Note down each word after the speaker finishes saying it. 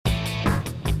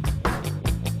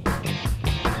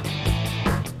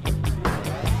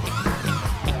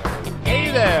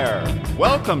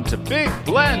Welcome to Big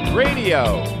Blend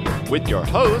Radio with your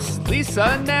hosts, Lisa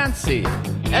and Nancy,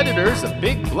 editors of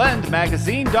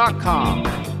BigBlendMagazine.com.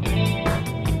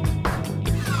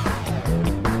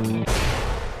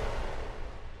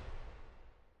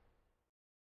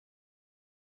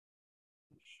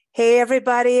 Hey,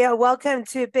 everybody. Welcome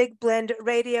to Big Blend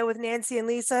Radio with Nancy and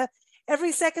Lisa.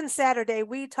 Every second Saturday,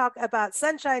 we talk about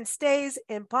sunshine stays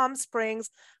in Palm Springs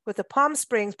with the Palm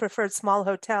Springs Preferred Small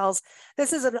Hotels.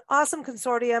 This is an awesome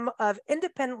consortium of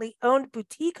independently owned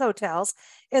boutique hotels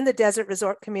in the desert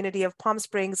resort community of Palm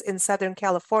Springs in Southern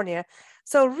California.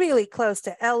 So really close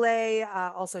to LA,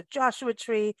 also Joshua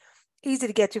Tree, easy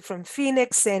to get to from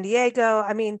Phoenix, San Diego.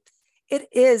 I mean, it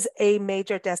is a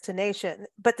major destination.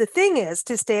 But the thing is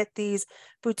to stay at these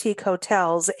boutique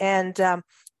hotels. And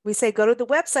we say go to the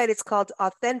website. It's called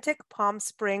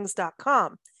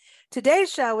AuthenticPalmSprings.com.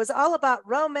 Today's show is all about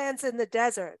romance in the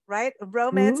desert, right?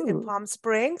 Romance in Palm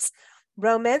Springs.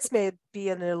 Romance may be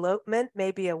an elopement,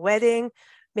 maybe a wedding,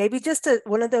 maybe just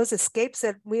one of those escapes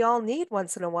that we all need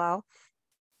once in a while.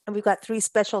 And we've got three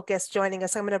special guests joining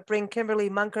us. I'm going to bring Kimberly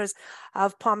Munkers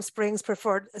of Palm Springs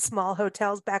Preferred Small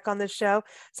Hotels back on the show.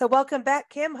 So welcome back,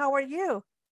 Kim. How are you?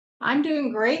 I'm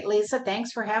doing great, Lisa.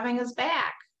 Thanks for having us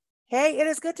back. Hey, it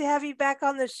is good to have you back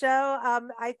on the show.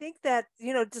 I think that,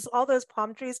 just all those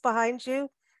palm trees behind you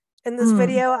in this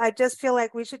video, I just feel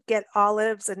like we should get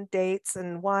olives and dates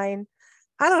and wine.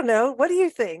 I don't know. What do you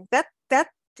think? That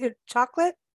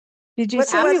chocolate? Did you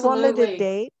say you wanted a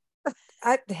date?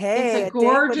 It's a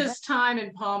gorgeous time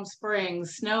in Palm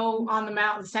Springs. Snow on the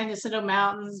mountains, San Jacinto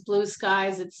Mountains, blue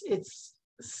skies. It's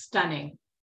stunning.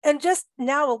 And just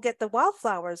now we'll get the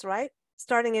wildflowers, right?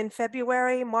 Starting in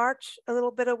February, March, a little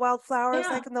bit of wildflowers,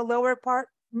 like in the lower part.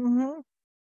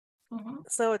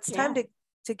 So it's time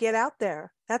to get out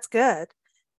there. That's good.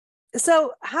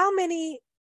 So how many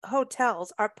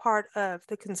hotels are part of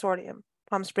the consortium,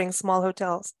 Palm Springs Small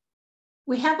Hotels?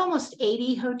 We have almost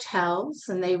 80 hotels,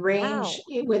 and they range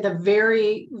with a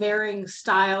very varying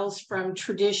styles from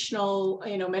traditional,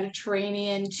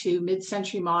 Mediterranean to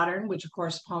mid-century modern, which of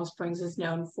course Palm Springs is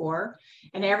known for,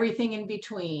 and everything in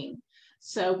between.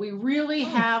 So we really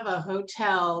have a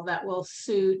hotel that will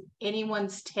suit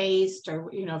anyone's taste, or,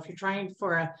 if you're trying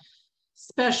for a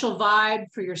special vibe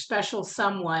for your special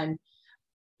someone,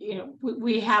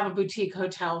 we have a boutique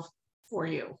hotel for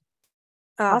you.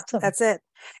 Awesome. That's it.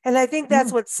 And I think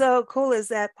that's what's so cool is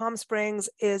that Palm Springs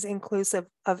is inclusive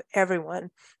of everyone.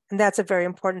 And that's a very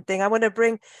important thing. I want to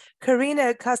bring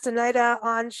Karina Castaneda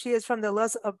on. She is from the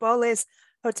Los Oboles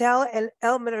Hotel and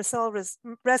El Mirasol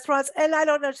Restaurants. And I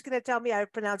don't know, she's going to tell me I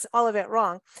pronounced all of it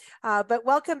wrong. But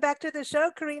welcome back to the show,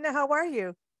 Karina. How are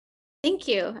you? Thank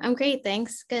you. I'm great.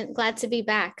 Thanks. Glad to be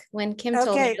back. When Kim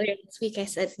told me earlier this week, I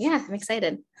said, yeah, I'm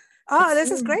excited. Oh,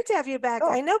 this is great to have you back.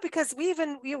 I know, because we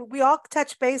all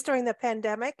touched base during the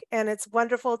pandemic, and it's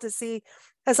wonderful to see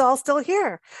us all still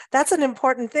here. That's an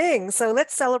important thing. So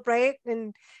let's celebrate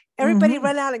and everybody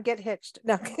run out and get hitched.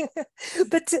 No,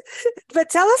 but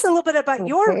tell us a little bit about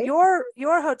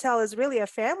your hotel. Is really a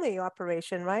family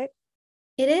operation, right?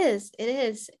 It is.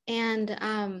 And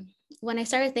when I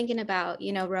started thinking about,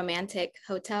 romantic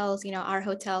hotels, our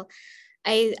hotel,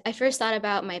 I first thought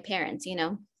about my parents,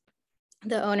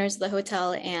 the owners of the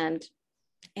hotel and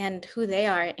who they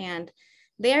are. And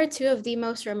they are two of the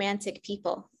most romantic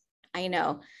people I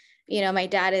know. My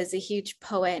dad is a huge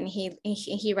poet, and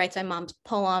he writes my mom's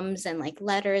poems and like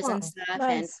letters and stuff.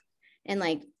 Nice. And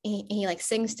like he like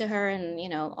sings to her, and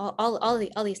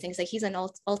all these things. Like he's an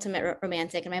ultimate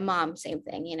romantic. And my mom, same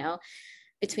thing,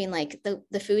 between like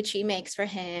the food she makes for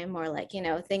him, or like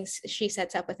things she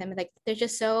sets up with him. Like they're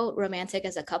just so romantic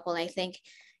as a couple. And I think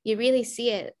you really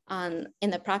see it in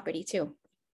the property too.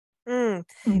 And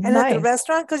at the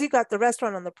restaurant, because you got the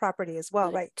restaurant on the property as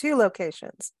well, right? 2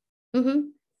 locations.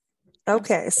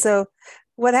 Okay, so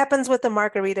what happens with the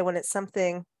margarita when it's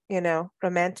something,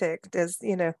 romantic? I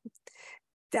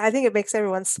think it makes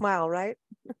everyone smile, right?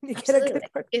 You get a good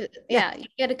you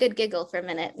get a good giggle for a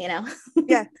minute, Yeah,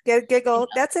 get a giggle.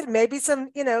 That's it. Maybe some,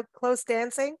 close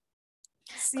dancing.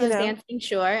 Dancing,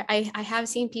 sure. I have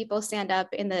seen people stand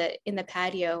up in the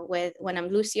patio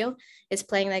when Lucio is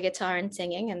playing the guitar and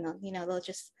singing, and they'll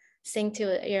just sing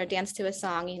to dance to a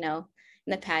song, in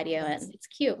the patio, and it's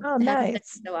cute. Oh,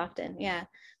 nice. So often,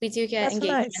 we do get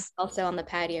engagements also on the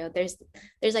patio. There's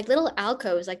like little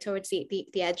alcoves like towards the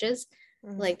edges.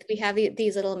 Like we have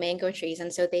these little mango trees,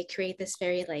 and so they create this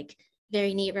very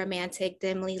neat, romantic,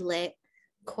 dimly lit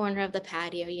corner of the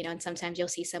patio, and sometimes you'll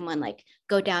see someone like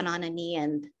go down on a knee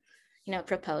and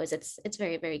propose. It's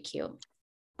very, very cute.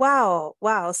 Wow.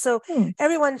 Wow. So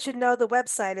everyone should know the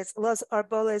website. It's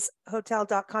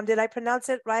losarboleshotel.com. Did I pronounce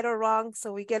it right or wrong?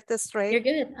 So we get this straight. You're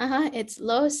good. It's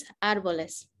Los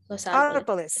Árboles. Los Árboles.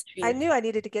 Arboles. I knew I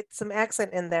needed to get some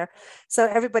accent in there. So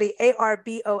everybody,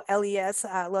 ARBOLES,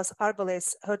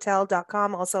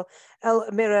 losarboleshotel.com. Also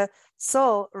El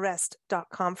Mirasol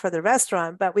Rest.com for the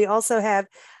restaurant. But we also have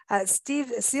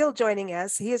Steve Seal joining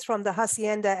us. He is from the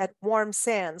Hacienda at Warm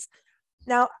Sands.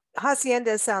 Now,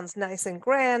 Hacienda sounds nice and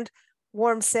grand.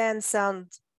 Warm Sands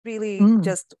sounds really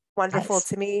just wonderful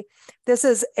to me. This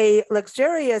is a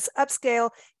luxurious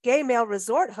upscale gay male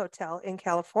resort hotel in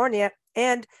California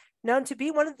and known to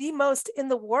be one of the most in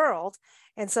the world.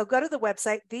 And so go to the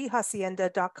website,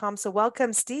 thehacienda.com. So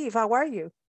welcome, Steve. How are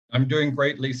you? I'm doing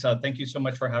great, Lisa. Thank you so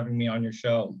much for having me on your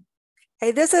show.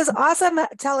 Hey, this is awesome.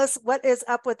 Tell us what is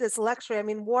up with this luxury. I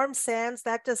mean, Warm Sands,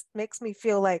 that just makes me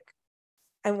feel like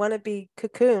I want to be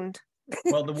cocooned.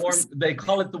 Well, they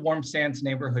call it the Warm Sands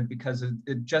neighborhood because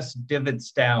it just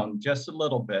divots down just a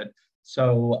little bit.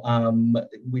 So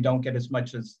we don't get as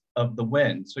much of the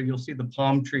wind. So you'll see the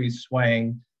palm trees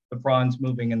swaying, the fronds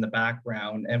moving in the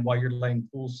background. And while you're laying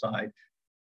poolside,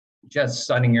 just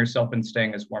sunning yourself and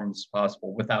staying as warm as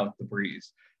possible without the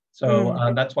breeze.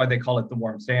 So that's why they call it the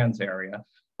Warm Sands area.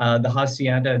 The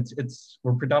Hacienda,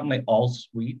 we're predominantly all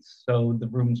suites. So the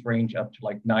rooms range up to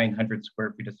like 900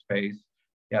 square feet of space.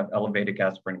 You have elevated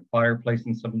gas burning fireplace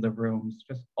in some of the rooms,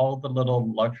 just all the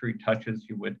little luxury touches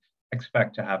you would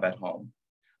expect to have at home.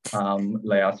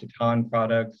 L'Occitane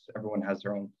products, everyone has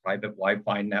their own private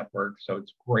Wi-Fi network. So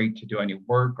it's great to do any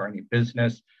work or any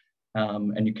business.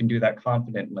 And you can do that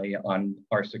confidently on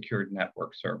our secured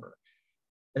network server.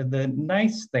 The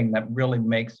nice thing that really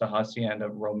makes the Hacienda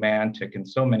romantic in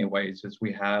so many ways is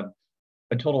we have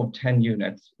a total of 10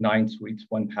 units, 9 suites,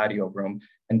 1 patio room,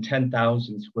 and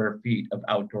 10,000 square feet of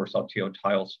outdoor Saltillo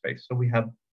tile space. So we have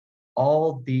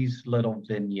all these little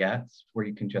vignettes where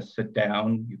you can just sit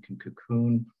down, you can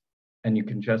cocoon, and you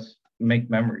can just make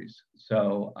memories.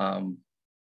 So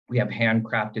we have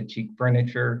handcrafted teak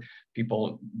furniture.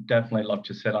 People definitely love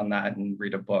to sit on that and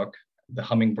read a book. The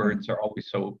hummingbirds are always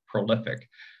so prolific.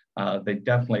 They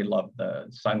definitely love the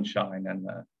sunshine and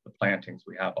the plantings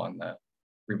we have on the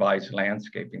revised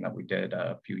landscaping that we did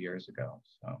a few years ago.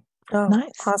 So. Oh,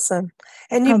 nice. Awesome.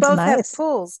 And you both have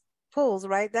pools,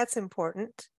 right? That's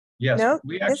important. Yes, no?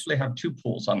 We actually have 2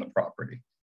 pools on the property.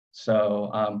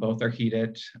 So both are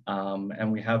heated,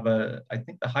 and we have I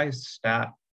think the highest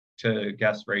staff to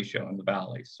guest ratio in the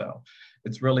valley. So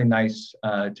it's really nice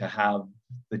to have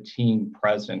the team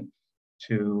present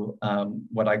to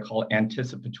what I call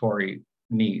anticipatory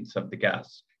needs of the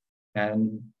guests.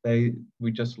 And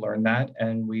we just learn that,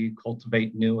 and we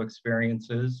cultivate new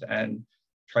experiences and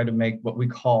try to make what we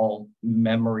call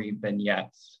memory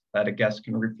vignettes that a guest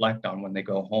can reflect on when they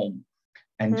go home,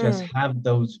 and just have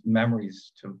those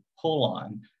memories to pull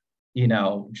on,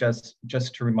 just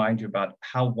to remind you about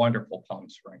how wonderful Palm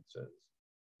Springs is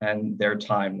and their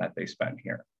time that they spent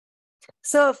here.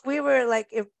 So if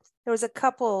there was a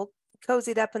couple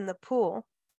cozied up in the pool,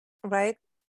 right?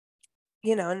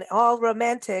 And all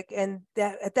romantic, and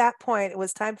that at that point it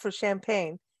was time for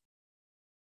champagne.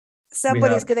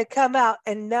 Somebody's going to come out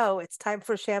and know it's time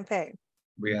for champagne.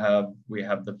 We have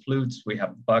the flutes, we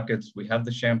have buckets, we have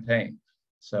the champagne.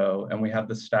 So, and we have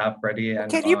the staff ready.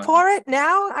 And can you pour it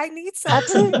now? I need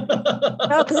some.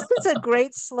 No, this is a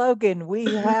great slogan. We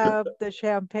have the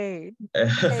champagne.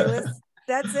 Okay,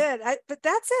 that's it. But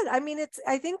that's it. I mean,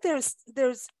 I think there's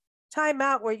time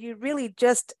out where you really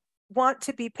just want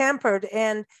to be pampered,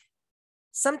 and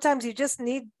sometimes you just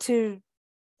need to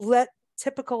let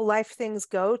typical life things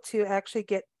go to actually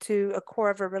get to a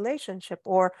core of a relationship.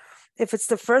 Or if it's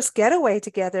the first getaway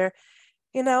together,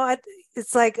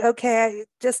 it's like, okay,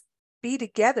 just be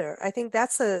together. I think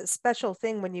that's a special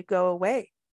thing when you go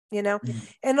away,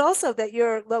 and also that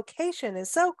your location is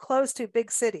so close to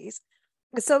big cities.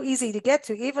 It's so easy to get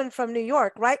to, even from New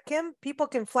York, right, Kim? People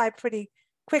can fly pretty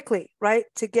quickly, right,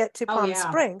 to get to Palm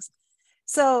Springs.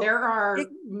 So there are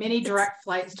many direct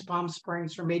flights to Palm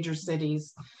Springs from major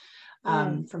cities,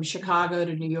 from Chicago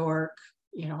to New York,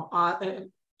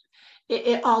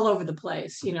 all over the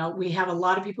place. We have a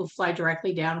lot of people fly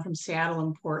directly down from Seattle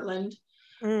and Portland,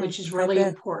 which is really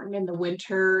important in the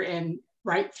winter and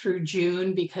right through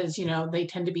June, because, they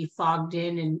tend to be fogged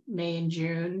in May and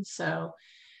June. So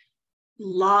a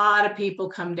lot of people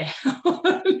come down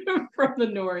from the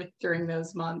north during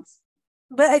those months.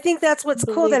 But I think that's what's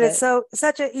cool, that it's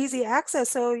such an easy access,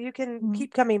 so you can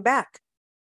keep coming back.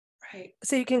 Right.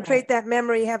 So you can create that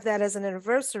memory, have that as an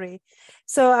anniversary.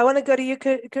 So I want to go to you,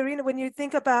 Karina. When you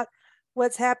think about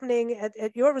what's happening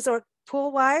at your resort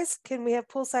pool wise? Can we have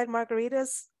poolside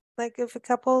margaritas? Like if a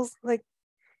couple's like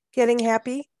getting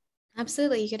happy?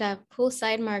 Absolutely. You could have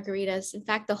poolside margaritas. In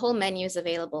fact, the whole menu is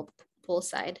available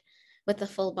poolside with the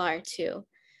full bar too.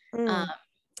 Mm.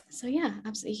 So yeah,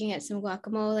 absolutely. You can get some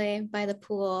guacamole by the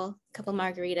pool, a couple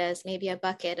margaritas, maybe a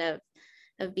bucket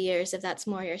of beers if that's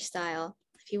more your style.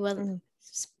 If you will,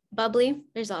 bubbly,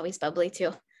 there's always bubbly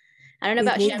too. I don't know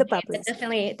about champagne, but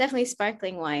definitely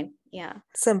sparkling wine. Yeah.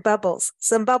 Some bubbles.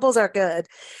 Some bubbles are good.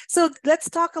 So let's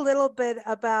talk a little bit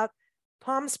about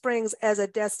Palm Springs as a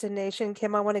destination.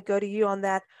 Kim, I want to go to you on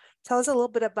that. Tell us a little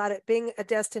bit about it being a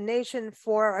destination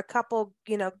for a couple,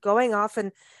 you know, going off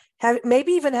and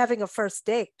maybe even having a first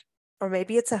date, or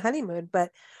maybe it's a honeymoon,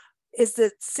 but is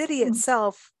the city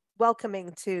itself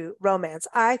welcoming to romance?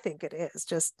 I think it is,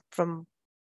 just from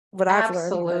what I've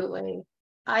learned. Absolutely.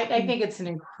 I think it's an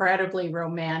incredibly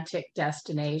romantic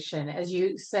destination. As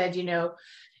you said, you know,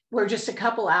 we're just a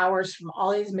couple hours from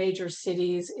all these major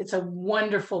cities. It's a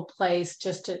wonderful place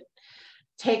just to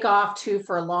take off to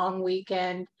for a long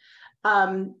weekend.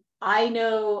 I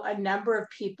know a number of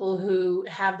people who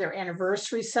have their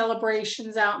anniversary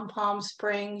celebrations out in Palm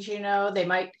Springs. You know, they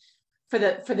might, for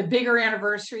the bigger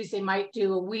anniversaries, they might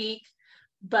do a week.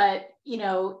 But, you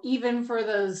know, even for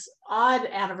those odd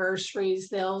anniversaries,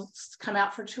 they'll come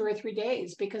out for 2 or 3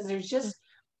 days, because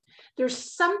there's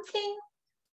something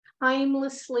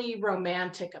timelessly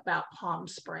romantic about Palm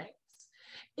Springs.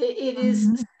 It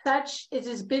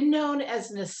has been known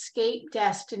as an escape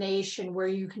destination where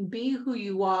you can be who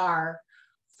you are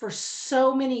for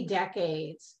so many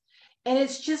decades. And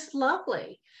it's just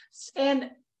lovely. And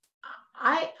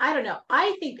I don't know,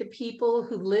 I think the people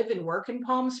who live and work in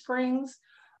Palm Springs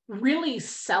really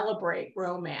celebrate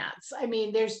romance. I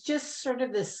mean, there's just sort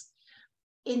of this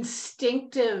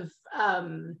instinctive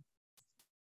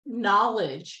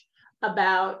knowledge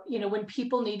about, you know, when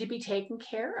people need to be taken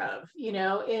care of, you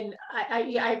know, and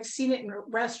I've seen it in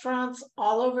restaurants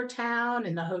all over town,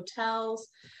 in the hotels.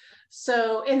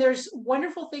 So, and there's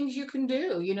wonderful things you can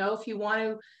do, you know, if you want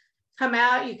to come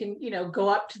out, you can, you know, go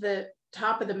up to the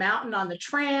top of the mountain on the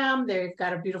tram. They've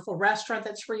got a beautiful restaurant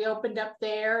that's reopened up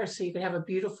there, so you can have a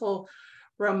beautiful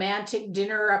romantic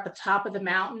dinner up at the top of the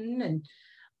mountain, and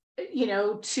you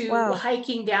know, to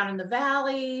hiking down in the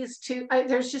valleys, to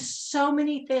there's just so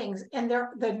many things. And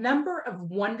the number of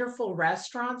wonderful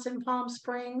restaurants in Palm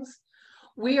Springs.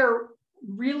 We are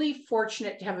really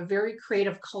fortunate to have a very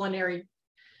creative culinary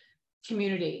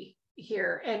community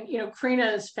here, and you know,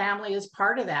 Karina's family is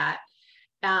part of that.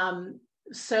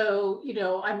 So, you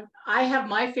know, I have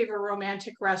my favorite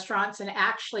romantic restaurants, and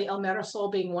actually El Mirasol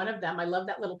being one of them. I love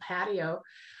that little patio.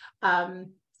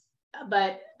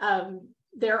 But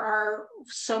there are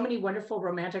so many wonderful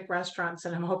romantic restaurants,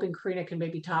 and I'm hoping Karina can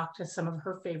maybe talk to some of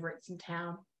her favorites in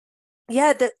town.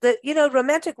 Yeah, the you know,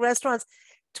 romantic restaurants,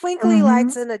 twinkly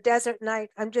lights in a desert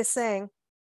night. I'm just saying.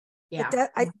 Yeah.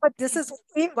 But this is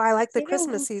why I like the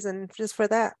Christmas season, just for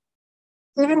that.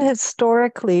 Even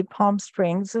historically, Palm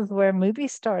Springs is where movie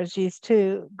stars used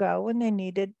to go when they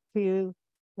needed to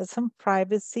get some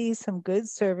privacy, some good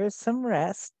service, some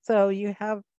rest. So you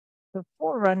have the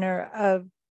forerunner of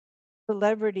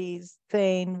celebrities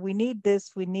saying, we need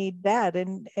this, we need that.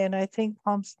 And I think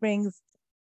Palm Springs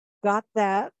got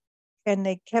that, and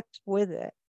they kept with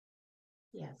it.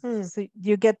 Yes. So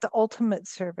you get the ultimate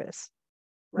service,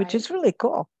 which is really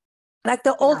cool. Like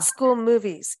the old school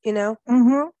movies, you know?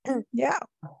 Yeah.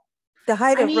 The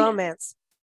height of romance.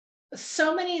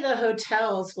 So many of the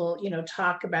hotels will, you know,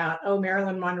 talk about, oh,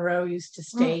 Marilyn Monroe used to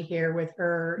stay here with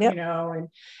her, you know,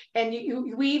 and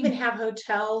we even have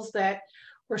hotels that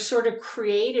were sort of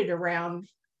created around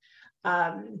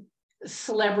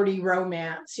celebrity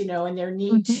romance, you know, and their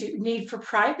need for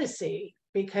privacy,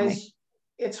 because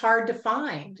it's hard to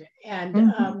find.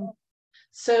 And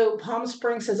so Palm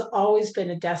Springs has always been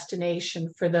a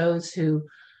destination for those who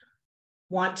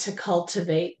want to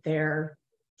cultivate their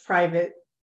private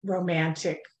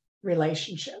romantic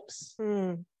relationships.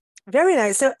 Very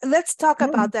nice. So let's talk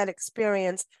about that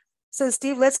experience. So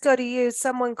Steve, let's go to you.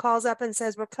 Someone calls up and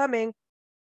says, we're coming.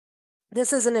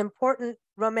 This is an important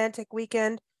romantic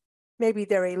weekend. Maybe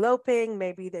they're eloping,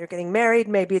 maybe they're getting married,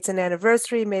 maybe it's an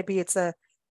anniversary, maybe it's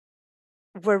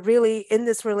we're really in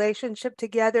this relationship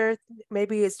together.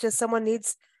 Maybe it's just someone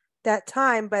needs that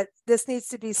time, but this needs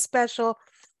to be special.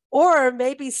 Or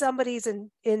maybe somebody's in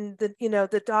the, you know,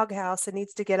 the doghouse and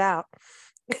needs to get out.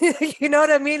 You know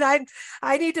what I mean?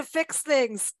 I need to fix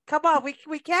things. Come on,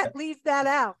 we can't leave that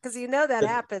out because you know that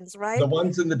happens, right? The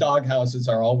ones in the dog houses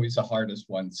are always the hardest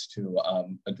ones to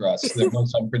address. They're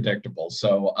most unpredictable.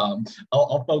 So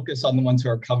I'll focus on the ones who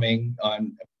are coming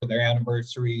on for their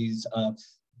anniversaries.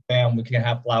 Bam, we can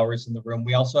have flowers in the room.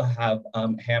 We also have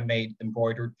handmade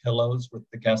embroidered pillows with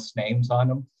the guests' names on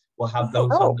them. We'll have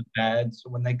those on the bed. So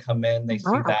when they come in, they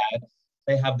see that.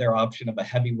 They have their option of a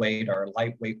heavyweight or a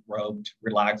lightweight robe to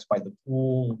relax by the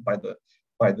pool, by the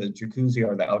jacuzzi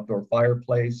or the outdoor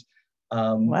fireplace.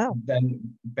 Then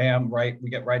bam, right, we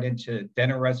get right into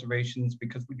dinner reservations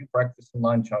because we do breakfast and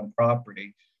lunch on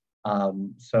property.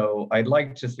 So I'd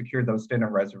like to secure those dinner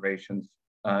reservations,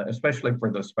 especially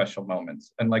for those special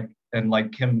moments. And like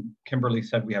Kimberly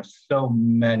said, we have so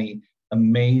many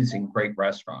amazing, great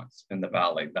restaurants in the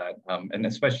Valley that, and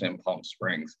especially in Palm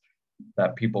Springs,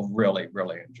 that people really,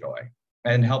 really enjoy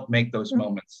and help make those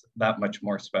moments that much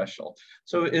more special.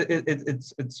 So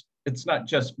it's not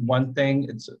just one thing,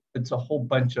 it's a whole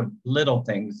bunch of little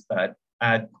things that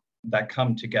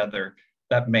come together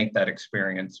that make that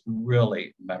experience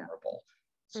really memorable.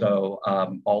 So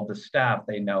all the staff,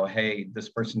 they know, hey, this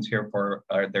person's here for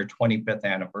their 25th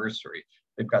anniversary.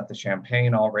 They've got the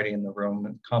champagne already in the room,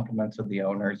 and compliments of the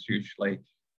owners, usually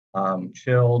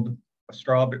chilled, a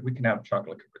strawberry, we can have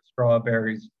chocolate covered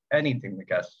strawberries, anything the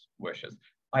guest wishes.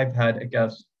 I've had a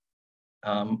guest,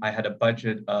 I had a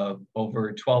budget of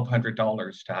over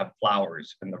 $1,200 to have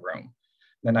flowers in the room.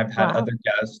 Then I've had other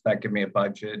guests that give me a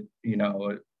budget,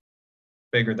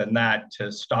 bigger than that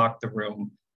to stock the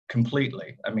room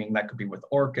completely. I mean, that could be with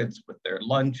orchids, with their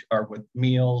lunch, or with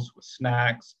meals, with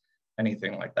snacks,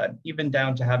 anything like that, even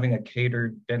down to having a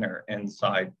catered dinner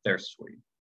inside their suite.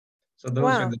 So those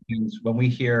are the things when we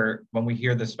hear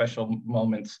the special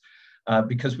moments,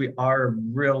 because we are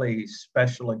really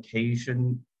special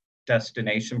occasion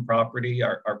destination property,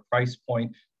 our price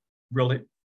point, really,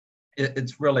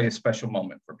 it's really a special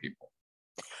moment for people.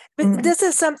 But this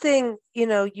is something,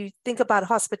 you think about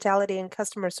hospitality and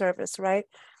customer service, right?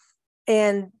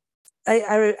 And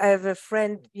I have a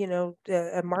friend,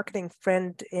 a marketing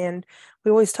friend, and we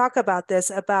always talk about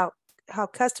this, about how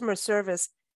customer service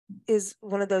is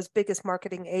one of those biggest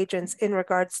marketing agents in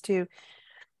regards to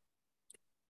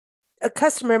a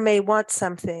customer may want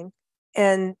something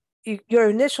and your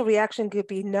initial reaction could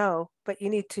be no, but you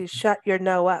need to shut your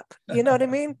no up. You know what I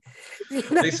mean?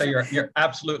 Lisa, you're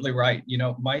absolutely right.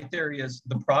 My theory is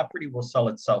the property will sell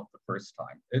itself the first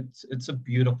time. It's a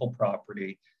beautiful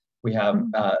property. We have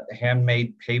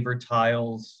handmade paver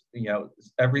tiles,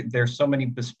 there's so many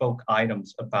bespoke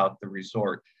items about the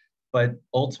resort, but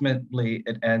ultimately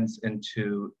it ends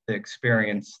into the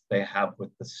experience they have with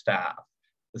the staff.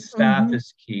 The staff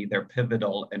is key. They're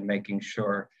pivotal in making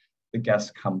sure the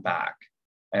guests come back.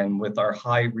 And with our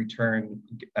high return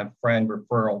friend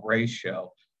referral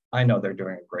ratio, I know they're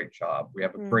doing a great job. We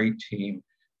have a great team,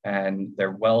 and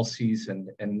they're well seasoned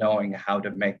in knowing how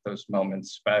to make those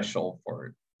moments special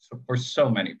for so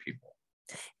many people.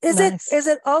 Is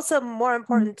it also more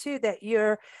important too that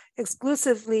you're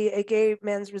exclusively a gay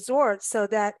men's resort, so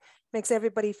that makes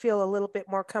everybody feel a little bit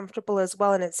more comfortable as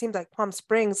well? And it seems like Palm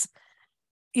Springs,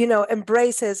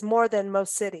 embraces more than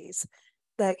most cities.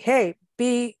 Like, hey,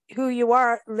 be who you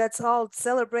are. Let's all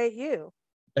celebrate you.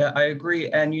 Yeah, I agree.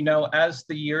 And, as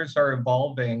the years are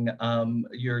evolving,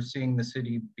 you're seeing the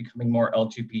city becoming more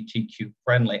LGBTQ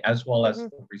friendly, as well as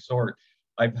the resort.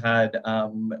 I've had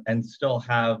and still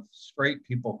have straight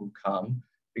people who come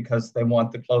because they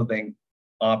want the clothing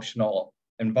optional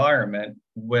environment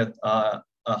with a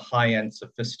high-end,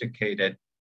 sophisticated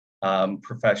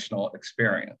professional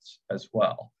experience as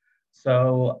well.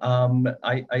 So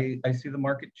I see the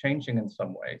market changing in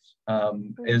some ways.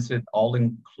 Is it all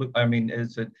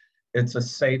it's a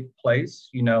safe place?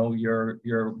 You're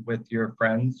with your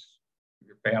friends,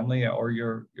 your family, or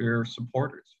your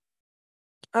supporters.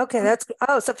 Okay,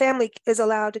 so family is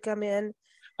allowed to come in.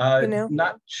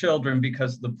 Not children,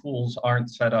 because the pools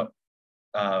aren't set up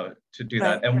to do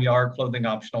that, and we are clothing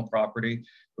optional property,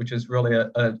 which is really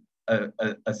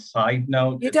a side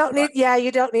note. You don't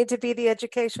need to be the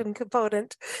education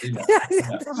component.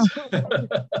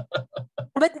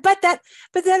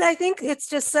 But then I think it's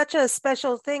just such a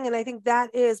special thing, and I think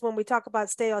that is when we talk about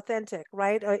stay authentic,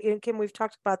 right? Kim, we've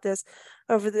talked about this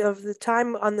over the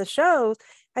time on the show.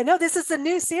 I know this is a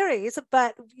new series,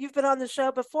 but you've been on the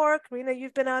show before, Karina.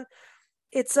 You've been on.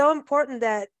 It's so important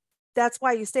that's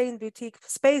why you stay in boutique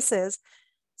spaces,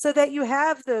 so that you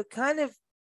have the kind of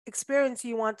experience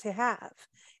you want to have,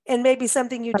 and maybe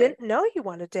something you didn't know you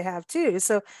wanted to have too.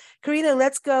 So, Karina,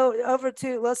 let's go over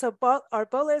to Los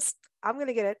Arboles. I'm going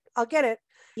to get it. I'll get it.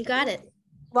 You got it.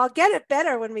 Well, I'll get it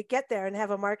better when we get there and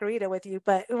have a margarita with you,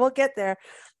 but we'll get there.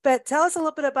 But tell us a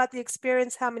little bit about the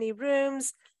experience, how many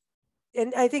rooms,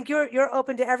 and I think you're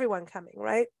open to everyone coming,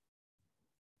 right?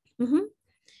 Mm-hmm.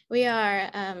 We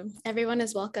are, everyone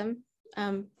is welcome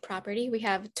property. We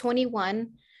have 21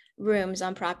 rooms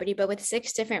on property, but with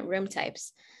 6 different room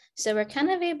types. So we're kind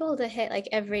of able to hit like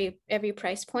every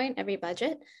price point, every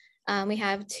budget. We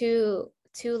have two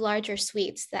larger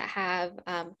suites that have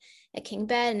a king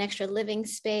bed, an extra living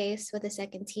space with a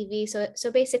second TV.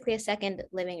 So basically a second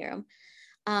living room.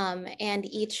 And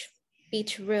each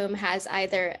room has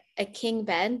either a king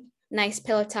bed, nice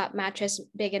pillow top mattress,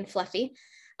 big and fluffy,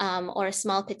 or a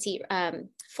small petite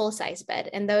full-size bed.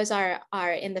 And those are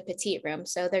in the petite room.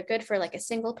 So they're good for like a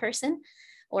single person,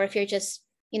 or if you're just,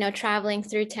 traveling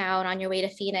through town on your way to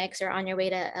Phoenix or on your way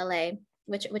to LA,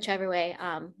 whichever way,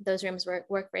 those rooms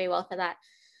work very well for that.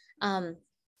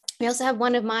 We also have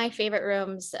one of my favorite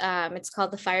rooms. It's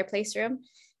called the fireplace room.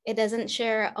 It doesn't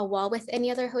share a wall with any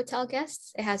other hotel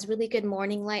guests. It has really good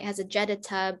morning light, has a jetted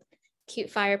tub, cute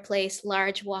fireplace,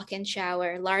 large walk-in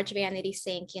shower, large vanity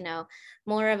sink,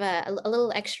 more of a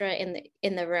little extra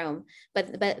in the room.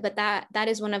 But that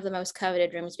is one of the most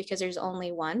coveted rooms because there's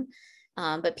only one.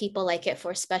 But people like it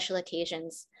for special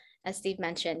occasions, as Steve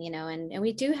mentioned, and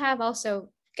we do have also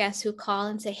guests who call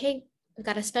and say, hey, we've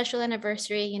got a special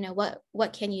anniversary,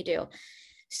 what can you do?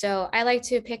 So I like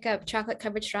to pick up chocolate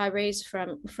covered strawberries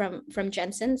from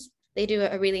Jensen's. They do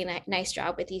a really nice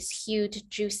job with these huge,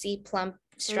 juicy, plump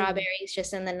strawberries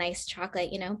just in the nice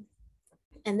chocolate,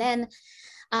 And then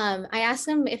I ask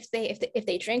them if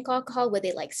they drink alcohol, would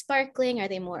they like sparkling? Are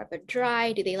they more of a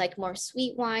dry? Do they like more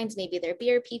sweet wines? Maybe they're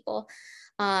beer people.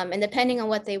 And depending on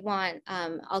what they want,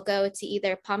 I'll go to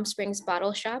either Palm Springs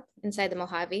Bottle Shop inside the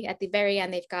Mojave. At the very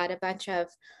end, they've got a bunch of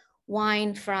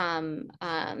wine from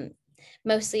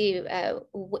mostly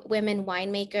women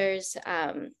winemakers,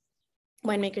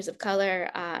 winemakers of color,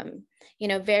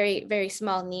 very, very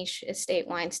small niche estate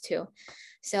wines too.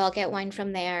 So I'll get wine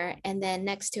from there. And then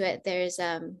next to it, there's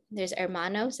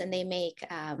Hermanos, and they make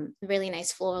really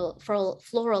nice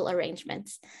floral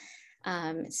arrangements.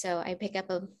 So I pick up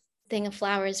a thing of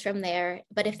flowers from there.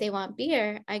 But if they want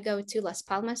beer, I go to Las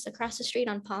Palmas across the street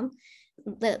on Palm,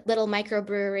 little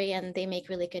microbrewery, and they make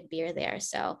really good beer there.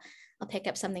 So I'll pick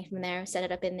up something from there, set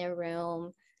it up in their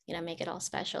room, make it all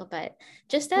special. But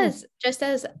just as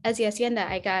the Hacienda,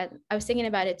 I was thinking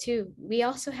about it too. We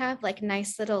also have like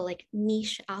nice little like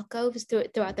niche alcoves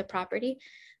throughout the property.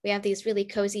 We have these really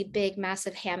cozy, big,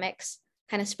 massive hammocks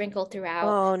kind of sprinkled throughout.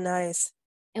 Oh, nice.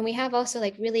 And we have also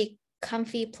like really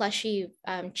comfy, plushy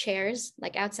chairs,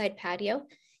 like outside patio,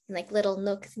 and like little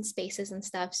nooks and spaces and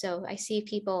stuff. So I see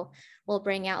people will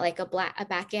bring out like a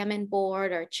backgammon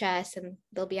board or chess, and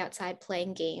they'll be outside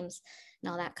playing games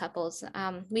and all that, couples.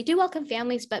 We do welcome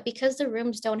families, but because the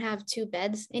rooms don't have 2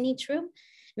 beds in each room,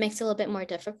 it makes it a little bit more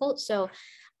difficult. So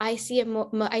I see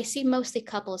mostly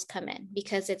couples come in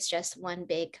because it's just one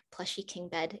big plushy king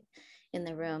bed in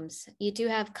the rooms. You do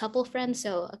have couple friends,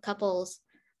 so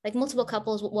multiple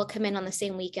couples will come in on the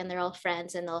same weekend. They're all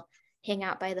friends and they'll hang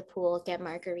out by the pool, get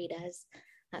margaritas,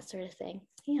 that sort of thing.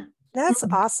 Yeah. That's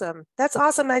awesome. That's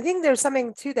awesome. I think there's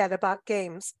something to that about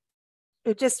games.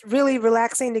 It's just really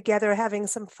relaxing together, having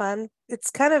some fun.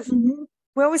 It's kind of,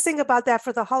 we always think about that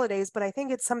for the holidays, but I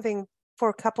think it's something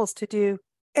for couples to do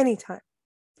anytime.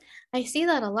 I see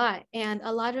that a lot. And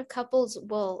a lot of couples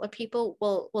people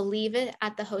will leave it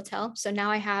at the hotel. So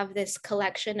now I have this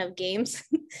collection of games.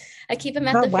 I keep them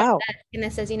at the front desk, and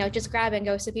it says, just grab and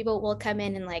go. So people will come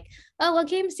in and like, oh, what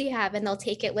games do you have? And they'll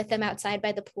take it with them outside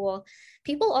by the pool.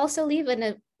 People also leave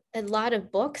a lot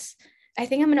of books. I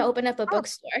think I'm going to open up a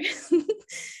bookstore.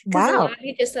 Wow.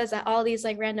 It just says that all these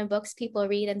like random books people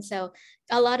read. And so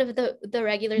a lot of the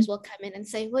regulars will come in and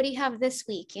say, what do you have this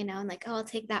week? And like, oh, I'll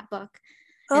take that book.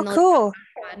 Oh, cool.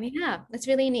 Yeah, it's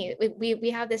really neat. We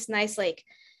have this nice like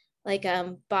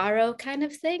borrow kind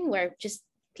of thing where just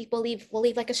people will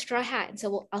leave like a straw hat. And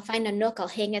so I'll find a nook, I'll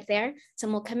hang it there.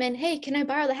 Someone will come in, hey, can I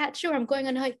borrow the hat? Sure, I'm going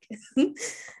on a hike.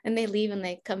 And they leave and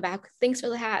they come back. Thanks for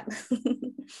the hat.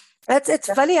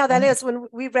 It's funny how that is. When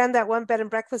we ran that one bed and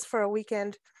breakfast for a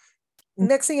weekend,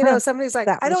 next thing you know, somebody's like,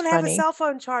 I don't have a cell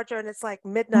phone charger, and it's like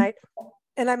midnight.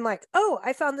 And I'm like, oh,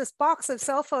 I found this box of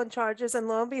cell phone chargers, and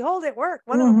lo and behold, it worked.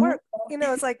 One of them worked.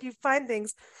 It's like you find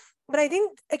things. But I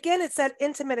think, again, it's that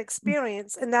intimate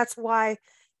experience. And that's why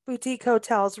boutique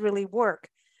hotels really work.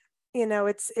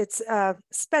 It's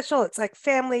special. It's like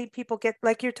family. People get,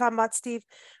 like you're talking about, Steve,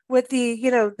 with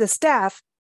the staff,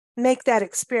 make that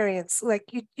experience. Like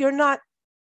you're not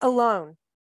alone,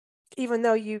 even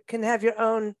though you can have your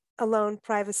own alone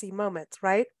privacy moments,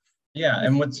 right? Yeah,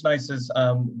 and what's nice is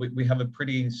we have a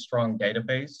pretty strong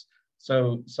database.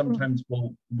 So sometimes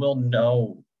we'll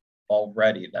know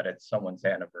already that it's someone's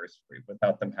anniversary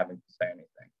without them having to say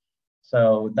anything.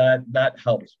 So that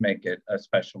helps make it a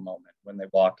special moment when they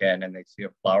walk in and they see a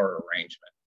flower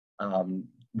arrangement,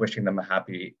 wishing them a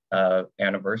happy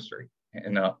anniversary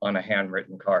on a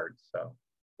handwritten card. So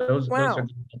those are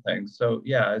beautiful things. So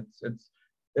yeah,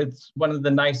 it's one of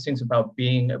the nice things about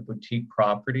being a boutique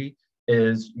property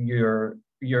is you're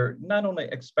not only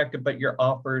expected, but you're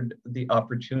offered the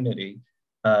opportunity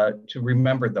to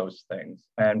remember those things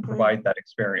and provide that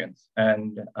experience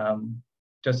and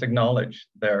just acknowledge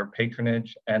their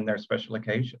patronage and their special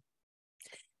occasion.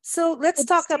 So let's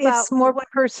talk about it's more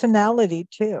personality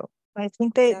too. I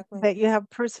think that you have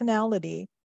personality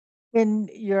in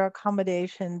your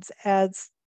accommodations as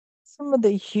some of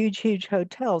the huge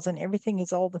hotels, and everything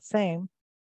is all the same.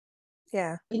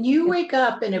 Yeah. When you wake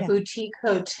up in a boutique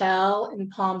hotel in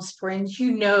Palm Springs,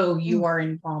 you know you are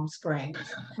in Palm Springs.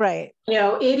 Right. You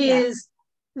know, it is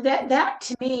that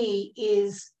to me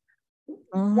is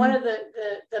one of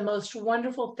the most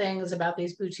wonderful things about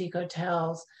these boutique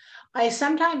hotels. I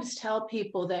sometimes tell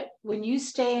people that when you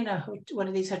stay in one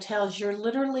of these hotels, you're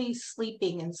literally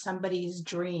sleeping in somebody's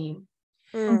dream.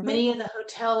 Many of the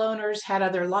hotel owners had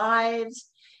other lives.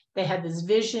 They had this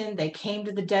vision. They came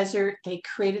to the desert. They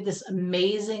created this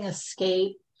amazing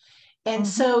escape. And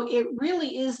so it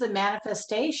really is the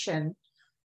manifestation.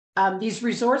 These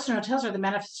resorts and hotels are the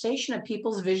manifestation of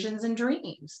people's visions and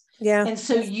dreams. Yeah. And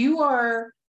so you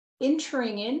are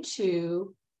entering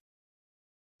into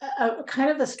a kind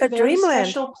of a very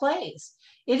special place.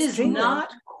 It is not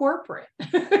corporate.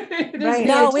 It is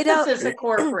the antithesis of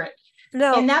corporate.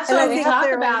 No, and that's why we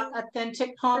talk about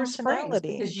authentic Palm Springs,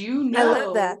 because I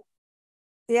love that.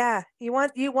 Yeah, you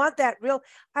want that real.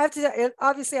 I have to.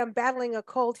 Obviously, I'm battling a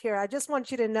cold here. I just want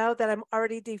you to know that I'm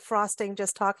already defrosting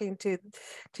just talking to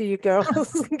you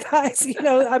girls and guys. You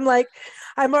know,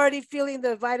 I'm already feeling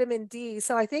the vitamin D.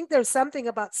 So I think there's something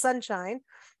about sunshine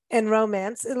and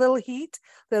romance, a little heat,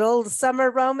 little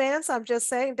summer romance. I'm just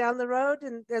saying down the road,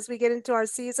 and as we get into our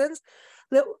seasons.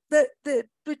 The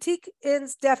boutique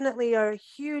inns definitely are a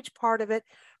huge part of it.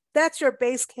 That's your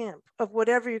base camp of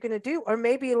whatever you're going to do, or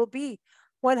maybe it'll be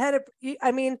 100.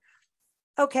 I mean,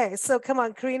 okay, so come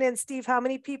on, Karina and Steve, how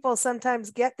many people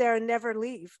sometimes get there and never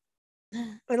leave,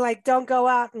 and don't go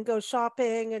out and go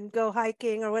shopping and go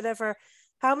hiking or whatever?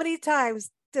 How many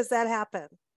times does that happen?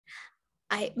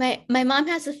 My mom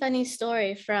has a funny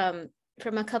story from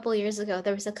a couple years ago.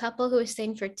 There was a couple who was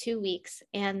staying for 2 weeks,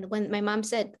 and when my mom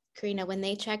said, Karina, when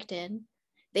they checked in,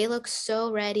 they look so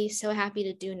ready, so happy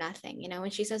to do nothing. You know, when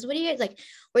she says, what are you guys like?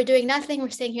 We're doing nothing. We're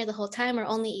staying here the whole time. We're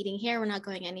only eating here. We're not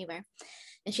going anywhere.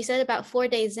 And she said about 4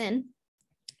 days in,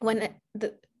 when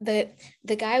the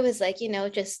guy was like, you know,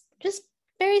 just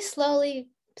very slowly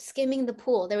skimming the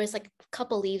pool. There was like a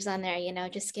couple leaves on there, you know,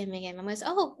 just skimming it. And I was,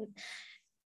 oh,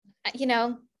 you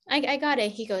know, I got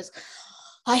it. He goes,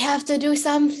 I have to do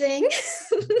something.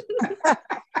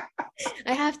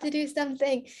 I have to do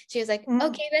something. She was like,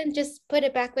 okay, then just put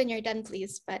it back when you're done,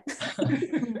 please. But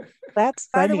that's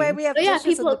funny. By the way, we have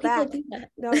people do that.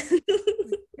 No.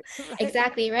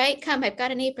 Exactly, right? Come, I've got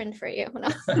an apron for you. No.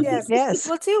 Yes.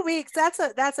 Well, 2 weeks, that's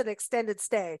an extended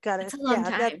stay. Got it. It's a long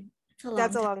time.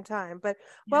 That's a long time. But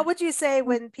what would you say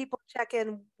when people check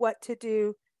in, what to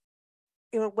do?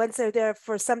 You know, once they're there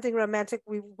for something romantic,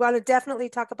 we want to definitely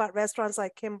talk about restaurants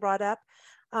like Kim brought up.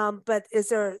 But is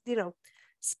there, you know,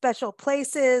 special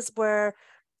places where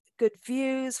good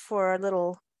views for a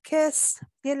little kiss?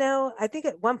 You know, I think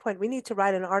at one point we need to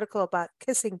write an article about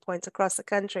kissing points across the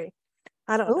country.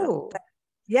 I don't know. But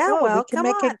yeah, well, come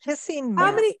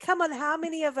on. How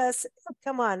many of us,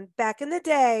 back in the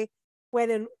day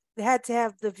went and had to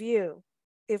have the view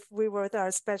if we were with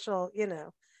our special, you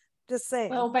know, just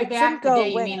saying. Well, by back the day,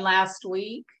 you mean last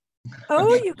week?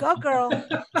 Oh, you go, girl.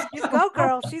 You go,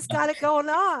 girl. She's got it going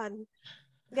on.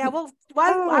 Yeah, well,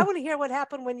 I want to hear what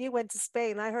happened when you went to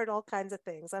Spain. I heard all kinds of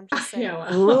things. I'm just saying.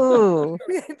 Ooh.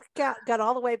 got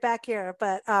all the way back here.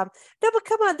 But no, but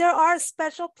come on, there are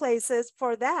special places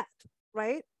for that,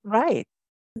 right? Right.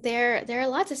 There are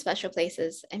lots of special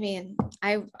places. I mean,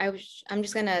 I'm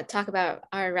just gonna talk about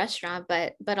our restaurant,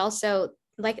 but also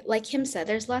like Kim said,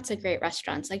 there's lots of great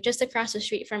restaurants. Like just across the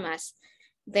street from us,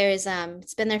 there's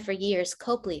it's been there for years,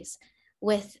 Copley's.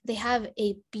 They have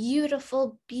a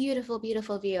beautiful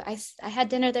view. I had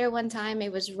dinner there one time.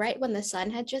 It was right when the sun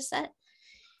had just set.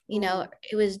 You know,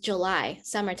 it was July,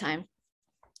 summertime.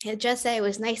 It just said it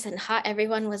was nice and hot.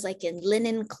 Everyone was like in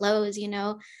linen clothes, you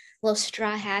know, little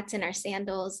straw hats and our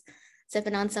sandals,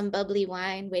 sipping on some bubbly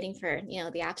wine, waiting for, you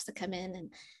know, the apps to come in.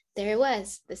 And there it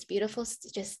was, this beautiful,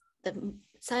 just the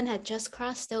sun had just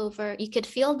crossed over. You could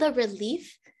feel the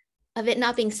relief of it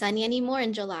not being sunny anymore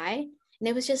in July. And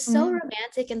it was just so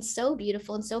romantic and so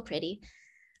beautiful and so pretty.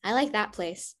 I like that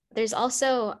place. There's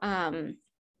also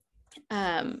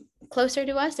closer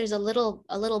to us, there's a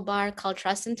little bar called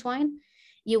Trust and Twine.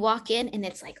 You walk in and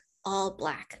it's like all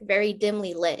black, very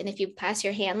dimly lit. And if you pass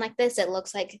your hand like this, it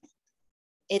looks like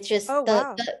it's just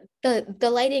the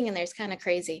lighting in there is kind of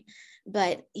crazy.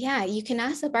 But yeah, you can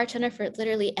ask the bartender for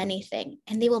literally anything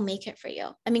and they will make it for you.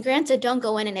 I mean, granted, don't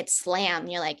go in and it's slam.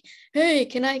 You're like, hey,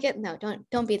 can I get, no,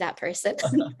 don't be that person.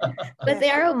 But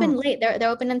they are open late. They're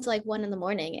open until like 1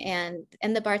 a.m.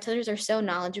 and the bartenders are so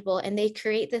knowledgeable and they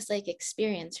create this like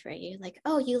experience for you. Like,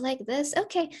 oh, you like this?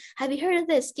 Okay. Have you heard of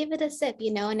this? Give it a sip,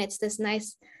 and it's this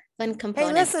nice fun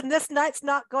component. Hey, listen, this night's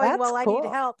not going well. Cool. I need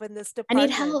help in this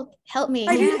department. I need help. Help me.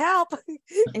 I need help.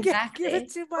 Exactly. Give it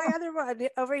to my other one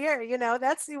over here.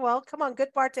 That's, well, come on, good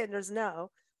bartenders know.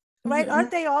 Right?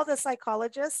 Aren't they all the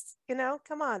psychologists?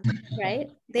 Come on. Right?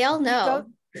 They all know.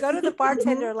 Go to the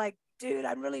bartender like, dude,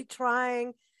 I'm really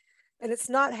trying and it's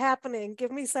not happening.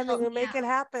 Give me something to make it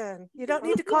happen. You don't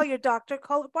need to call your doctor,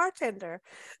 call a bartender.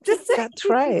 That's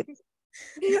right.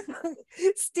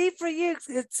 Steve, for you,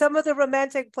 some of the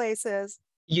romantic places.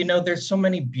 There's so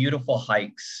many beautiful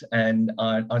hikes and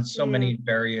on so many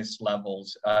various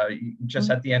levels. Just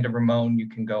at the end of Ramon, you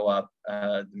can go up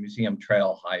the Museum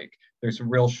Trail hike. There's a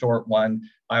real short one.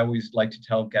 I always like to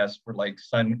tell guests for like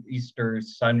Easter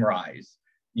sunrise.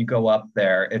 You go up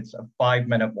there. It's a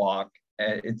 5-minute walk.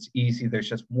 It's easy. There's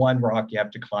just one rock you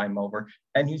have to climb over,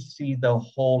 and you see the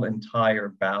whole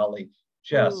entire valley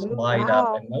just light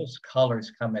up, and those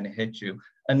colors come and hit you.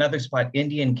 Another spot,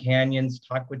 Indian Canyons,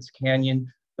 Tuckwitz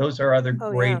Canyon. Those are other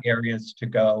great areas to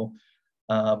go.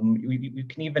 You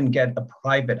can even get a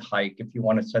private hike if you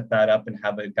want to set that up and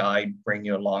have a guide bring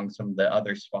you along some of the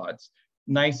other spots.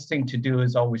 Nice thing to do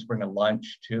is always bring a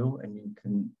lunch too, and you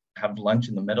can have lunch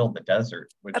in the middle of the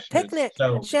desert, which a picnic,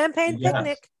 champagne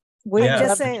picnic.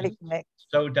 Just saying,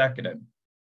 so decadent.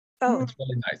 Oh, it's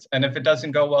really nice. And if it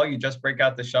doesn't go well, you just break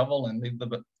out the shovel and leave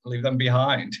them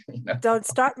behind. Don't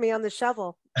start me on the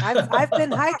shovel. I've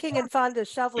been hiking and found a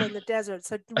shovel in the desert,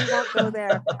 so we won't go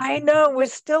there. I know. We're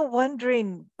still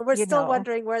wondering. Where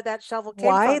that shovel came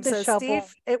from. The shovel?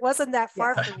 Steve, it wasn't that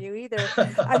far from you either.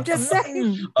 I'm just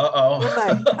saying.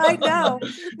 I know.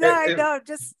 No, I know.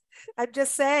 I'm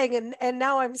just saying, and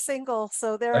now I'm single,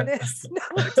 so there it is. No,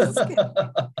 I'm just kidding.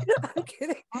 I'm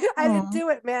kidding. I didn't do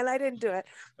it, man. I didn't do it.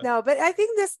 No, but I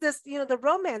think this the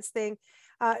romance thing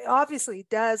obviously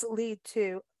does lead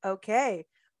to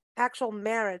actual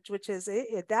marriage, which is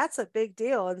that's a big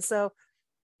deal. And so,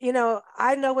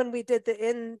 I know when we did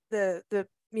the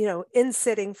in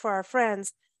sitting for our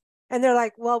friends, and they're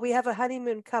like, well, we have a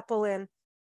honeymoon couple in.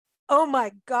 Oh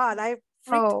my God, I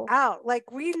freaked out.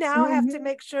 Like, we now have to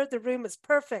make sure the room is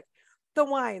perfect. The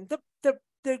wine, the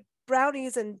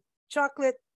brownies and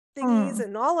chocolate thingies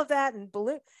and all of that, and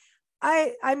balloon.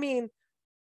 I mean,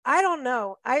 I don't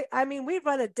know. I mean, we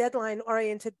run a deadline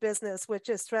oriented business, which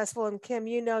is stressful. And Kim,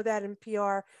 that in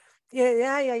PR.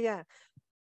 Yeah.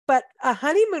 But a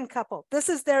honeymoon couple, this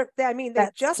is they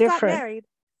just got married.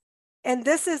 And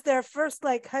this is their first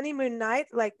honeymoon night.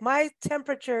 Like, my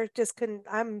temperature just couldn't,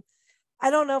 I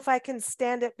don't know if I can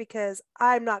stand it, because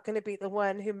I'm not going to be the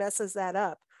one who messes that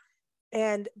up.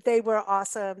 And they were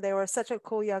awesome. They were such a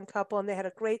cool young couple, and they had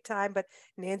a great time. But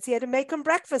Nancy had to make them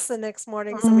breakfast the next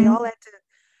morning. So we all had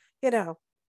to,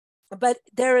 but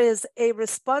there is a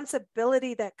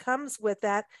responsibility that comes with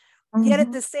that. Yet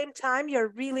at the same time, you're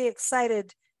really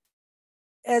excited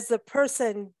as the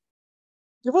person.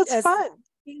 It was fun.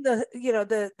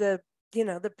 The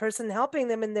person helping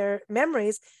them in their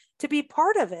memories to be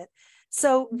part of it.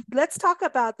 So let's talk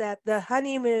about that, the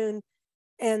honeymoon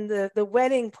and the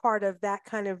wedding part of that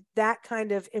kind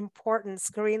of importance.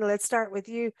 Karina, let's start with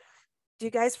you. Do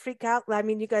you guys freak out? I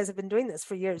mean, you guys have been doing this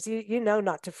for years. You know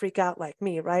not to freak out like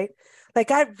me, right?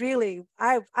 Like, I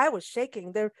was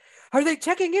shaking. Are they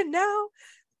checking in now?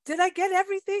 Did I get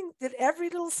everything? Did every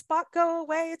little spot go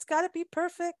away? It's got to be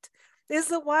perfect. Is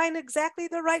the wine exactly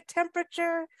the right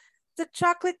temperature? The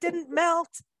chocolate didn't melt.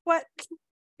 What,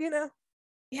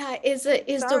 Yeah, is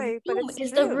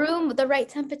the room the right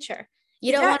temperature?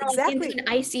 You don't want to walk into an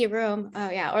icy room. Oh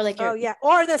yeah, or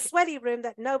or the sweaty room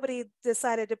that nobody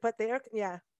decided to put the air.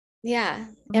 Yeah,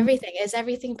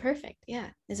 everything perfect?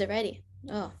 Yeah, is it ready?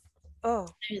 How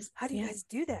do you guys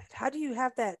do that? How do you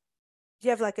have that? Do you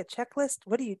have like a checklist?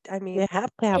 What do you? I mean, you have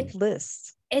to have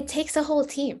lists. It takes a whole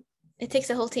team.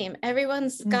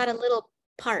 Everyone's got a little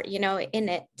part, in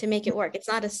it to make it work. It's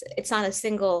not a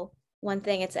single one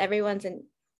thing. It's everyone's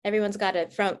Everyone's got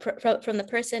it from the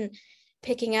person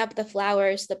picking up the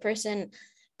flowers, the person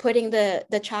putting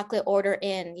the chocolate order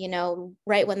in, you know,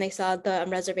 right when they saw the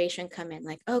reservation come in,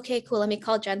 like, okay, cool, let me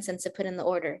call Jensen to put in the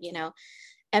order, you know,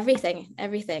 everything.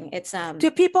 It's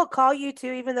Do people call you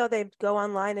too, even though they go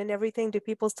online and everything? Do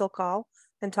people still call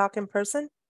and talk in person?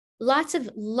 lots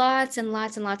and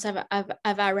lots of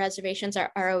our reservations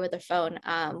are over the phone.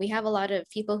 We have a lot of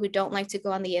people who don't like to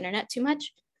go on the internet too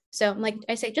much. So like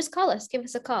I say, just call us, give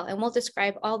us a call, and we'll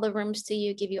describe all the rooms to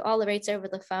you, give you all the rates over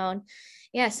the phone.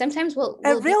 Yeah, sometimes we'll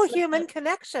a real human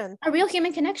connection. A real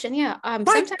human connection, yeah. My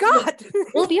sometimes God,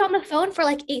 we'll be on the phone for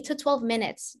like 8 to 12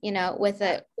 minutes, you know, with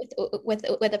a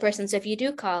person. So if you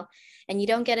do call and you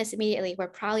don't get us immediately, we're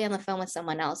probably on the phone with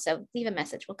someone else. So leave a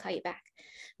message, we'll call you back.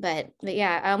 But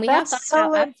yeah, we have thought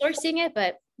about outsourcing it,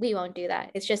 but we won't do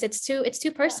that. It's just it's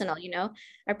too personal, you know.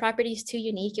 Our property is too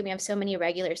unique, and we have so many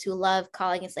regulars who love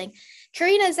calling and saying,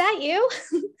 "Karina, is that you?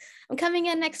 I'm coming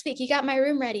in next week. You got my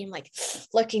room ready." I'm like,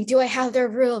 looking, do I have their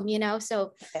room? You know,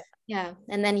 so yeah.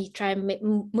 And then you try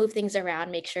and move things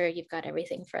around, make sure you've got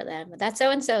everything for them. But that's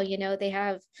so and so, you know, they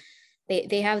have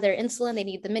their insulin, they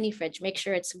need the mini fridge, make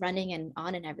sure it's running and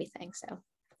on and everything. So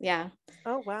yeah.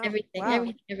 Oh wow. Everything, wow.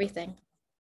 everything.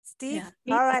 Steve,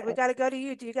 all right, we got to go to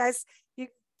you. Do you guys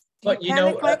Well, you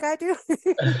panic like I do?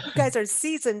 You guys are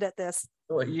seasoned at this.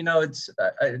 Well, you know, it's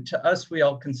to us, we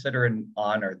all consider it an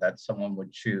honor that someone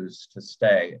would choose to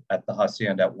stay at the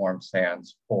Hacienda at Warm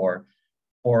Sands for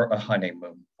a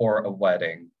honeymoon, for a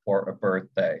wedding, for a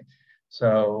birthday.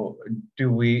 So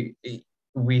we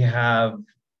have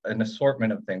an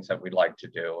assortment of things that we'd like to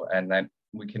do, and that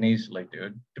we can easily do.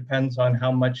 It depends on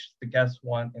how much the guests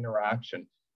want interaction.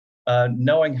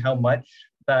 Knowing how much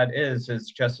that is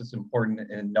just as important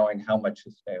in knowing how much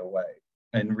to stay away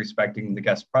and respecting the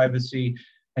guest privacy,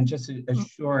 and just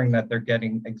assuring that they're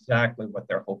getting exactly what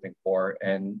they're hoping for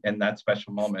in that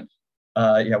special moment.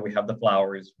 Yeah, we have the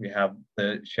flowers, we have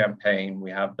the champagne,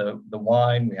 we have the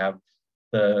wine, we have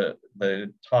the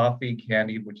toffee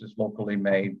candy, which is locally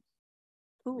made.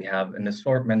 Ooh. We have an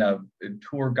assortment of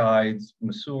tour guides,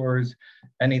 masseurs,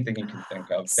 anything you can think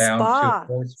of, down to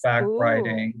horseback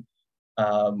riding.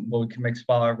 Well, we can make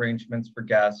spa arrangements for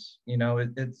guests. You know,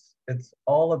 it's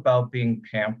all about being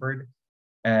pampered,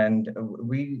 and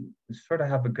we sort of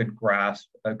have a good grasp,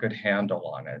 a good handle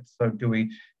on it. So do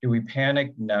we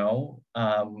panic? No.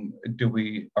 Are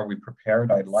we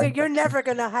prepared? I'd like. So you're never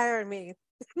going to hire me.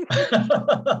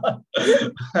 I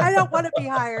don't want to be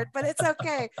hired, but it's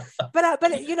okay.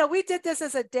 But you know, we did this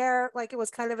as a dare, like it was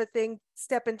kind of a thing,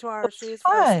 step into our shoes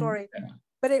for a story. Yeah.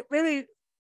 But it really,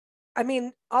 I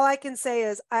mean, all I can say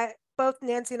is both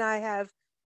Nancy and I have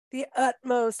the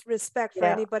utmost respect for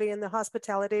anybody in the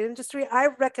hospitality industry. I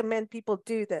recommend people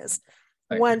do this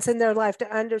once in their life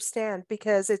to understand,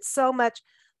 because it's so much,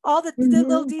 all the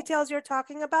little details you're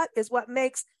talking about is what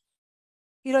makes,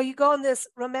 you know, you go on this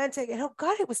romantic, and oh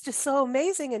God, it was just so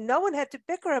amazing. And no one had to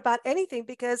bicker about anything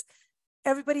because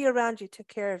everybody around you took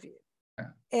care of you. Yeah.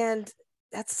 And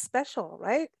that's special,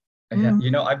 right? Yeah.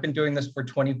 You know, I've been doing this for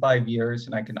 25 years,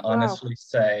 and I can honestly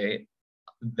say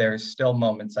there's still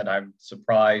moments that I'm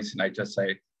surprised, and I just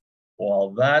say, well,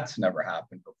 that's never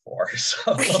happened before.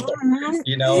 So,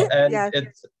 you know, and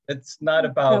it's not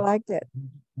about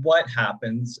what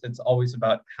happens. It's always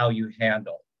about how you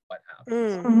handle what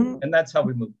happens. And that's how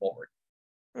we move forward.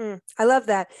 I love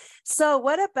that. So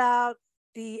what about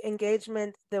the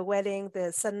engagement, the wedding,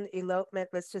 the sudden elopement?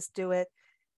 Let's just do it.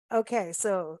 Okay,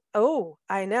 so,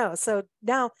 I know. So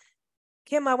now,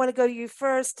 Kim, I want to go to you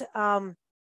first.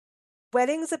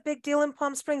 Wedding's a big deal in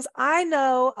Palm Springs. I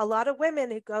know a lot of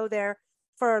women who go there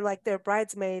for like their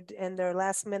bridesmaid and their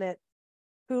last minute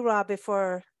hoorah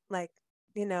before, like,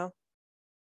 you know.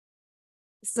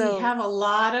 So we have a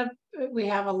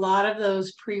lot of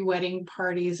those pre-wedding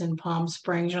parties in Palm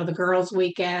Springs, you know, the girls'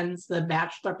 weekends, the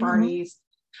bachelor parties.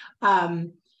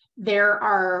 There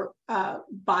are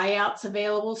buyouts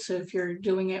available. So if you're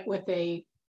doing it with a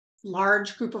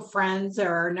large group of friends,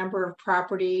 there are a number of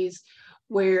properties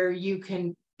where you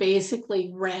can basically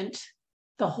rent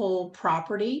the whole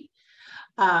property.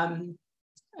 So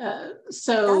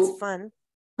that's fun.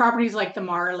 Properties like the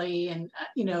Marley, and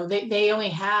you know, they only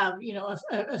have, you know,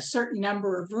 a certain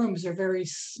number of rooms. They're very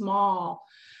small.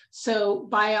 So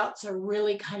buyouts are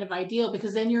really kind of ideal,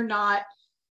 because then you're not,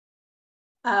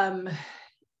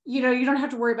 you know, you don't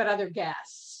have to worry about other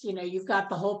guests. You know, you've got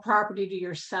the whole property to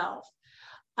yourself.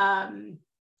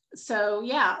 So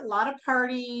yeah, a lot of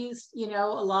parties, you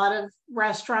know, a lot of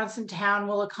restaurants in town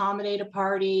will accommodate a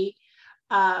party.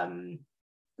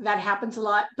 That happens a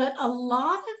lot, but a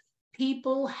lot of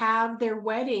people have their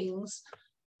weddings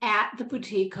at the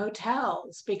boutique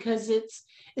hotels, because it's,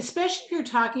 especially if you're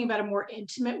talking about a more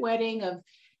intimate wedding of,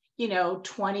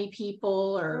 20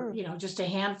 people or, just a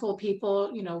handful of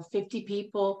people, 50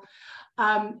 people.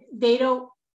 They don't,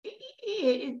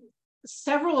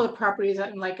 several of the properties,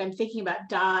 I'm thinking about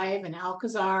Dive and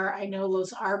Alcazar. I know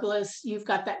Los Arboles, you've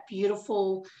got that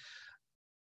beautiful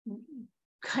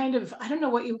kind of, I don't know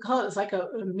what you would call it. It's like a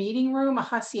meeting room, a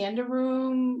hacienda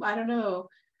room. I don't know.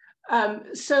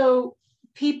 So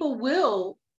people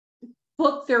will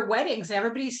book their weddings.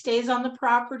 Everybody stays on the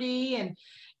property, and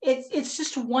it's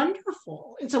just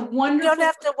wonderful. It's a wonderful. You don't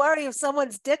have to worry if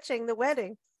someone's ditching the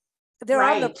wedding. They're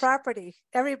on the property.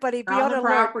 Everybody be on the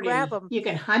property. Grab them. You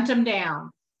can hunt them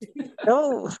down.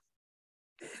 No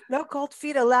cold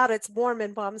feet allowed. It's warm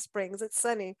in Palm Springs. It's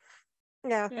sunny.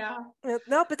 Yeah.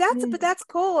 No, but that's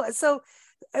cool. So,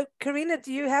 Karina,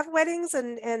 do you have weddings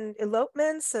and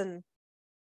elopements and?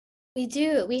 We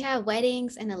do. We have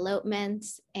weddings and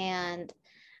elopements, and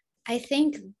I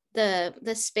think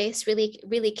the space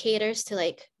really caters to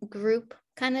like group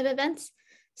kind of events.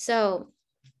 So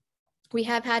we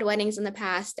have had weddings in the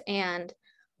past, and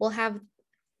we'll have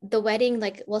the wedding,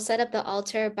 like we'll set up the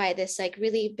altar by this like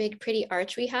really big, pretty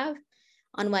arch we have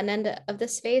on one end of the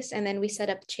space. And then we set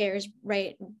up chairs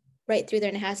right through there.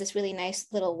 And it has this really nice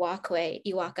little walkway.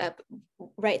 You walk up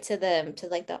right to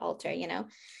the altar,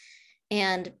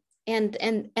 and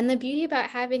the beauty about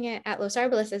having it at Los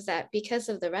Arboles is that because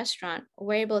of the restaurant,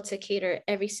 we're able to cater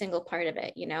every single part of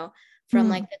it, from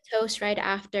like the toast right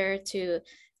after to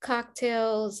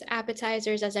cocktails,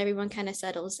 appetizers, as everyone kind of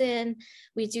settles in.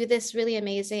 We do this really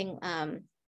amazing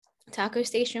taco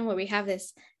station where we have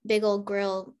this big old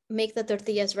grill, make the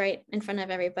tortillas right in front of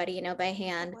everybody, by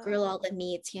hand, grill all the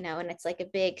meats, and it's like a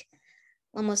big,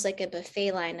 almost like a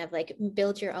buffet line of like,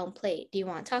 build your own plate. Do you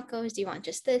want tacos? Do you want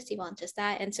just this? Do you want just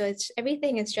that? And so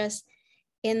everything is just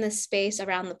in the space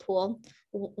around the pool.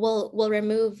 We'll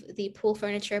remove the pool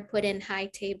furniture, put in high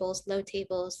tables, low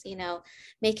tables,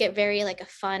 make it very like a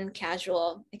fun,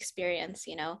 casual experience,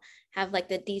 have like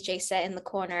the DJ set in the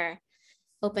corner,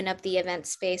 open up the event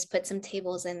space, put some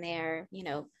tables in there,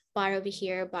 bar over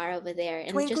here, bar over there.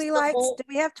 And twinkly just lights. Do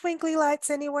we have twinkly lights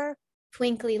anywhere?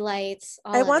 Twinkly lights.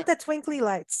 I want the twinkly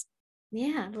lights.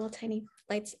 Yeah, little tiny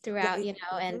lights throughout,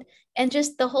 and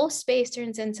just the whole space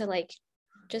turns into like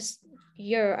just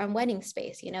your wedding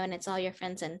space, and it's all your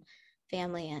friends and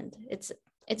family, and it's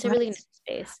a really nice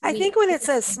space. I think when it's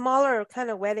a smaller kind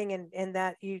of wedding, and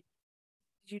that you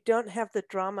don't have the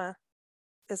drama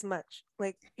as much,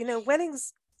 like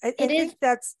weddings. I think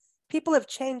that's, people have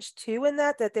changed too in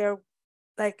that they're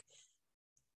like,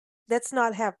 let's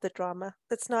not have the drama.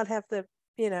 Let's not have the,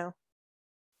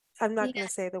 I'm not going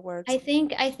to say the words. I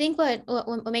think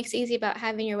what makes it easy about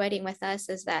having your wedding with us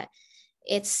is that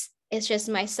it's just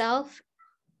myself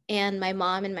and my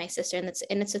mom and my sister, and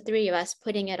it's the three of us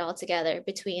putting it all together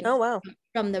between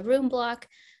from the room block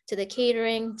to the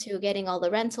catering to getting all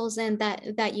the rentals in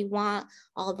that you want,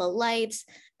 all the lights,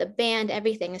 the band,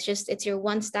 everything. It's your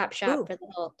one-stop shop for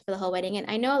the whole wedding. And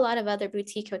I know a lot of other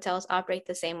boutique hotels operate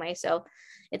the same way, so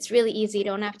it's really easy. You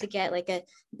don't have to get like a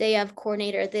day of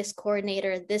coordinator, this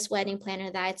wedding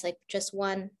planner, that. It's like just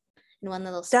one in one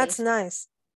little space. That's nice.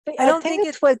 I don't think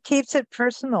it's what keeps it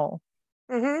personal.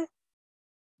 Mm-hmm.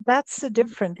 That's the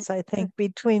difference, I think,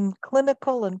 between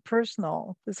clinical and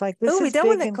personal. It's like, this is we don't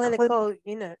want a clinical,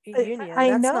 union.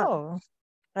 I know.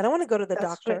 I don't want to go to the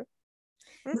doctor.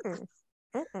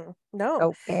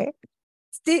 No. Okay.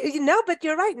 No, but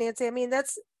you're right, Nancy. I mean,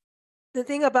 that's the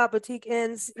thing about boutique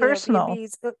inns, personal.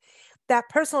 That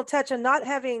personal touch, and not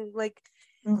having like,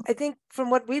 I think from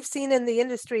what we've seen in the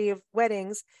industry of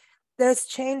weddings, that's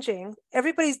changing.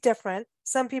 Everybody's different.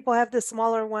 Some people have the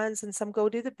smaller ones and some go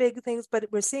do the big things, but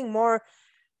we're seeing more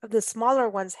of the smaller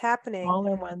ones happening.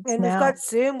 And we've got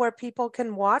Zoom where people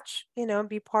can watch, and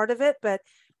be part of it. But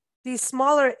these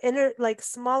smaller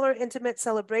intimate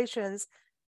celebrations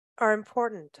are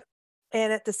important.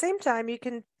 And at the same time, you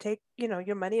can take,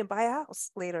 your money and buy a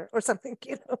house later or something,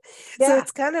 So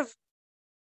it's kind of,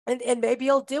 and maybe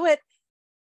you'll do it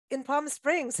in Palm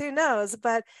Springs, who knows?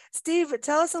 But Steve,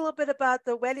 tell us a little bit about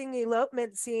the wedding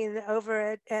elopement scene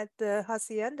over at the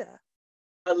Hacienda.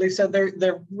 Lisa,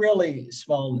 they're really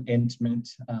small and intimate.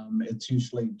 It's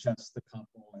usually just the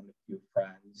couple and a few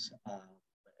friends.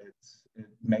 It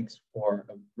makes for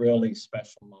a really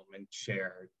special moment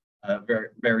shared, a very,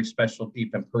 very special,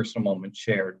 deep and personal moment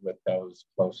shared with those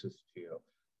closest to you.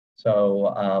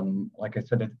 So like I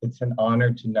said, it's an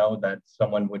honor to know that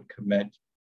someone would commit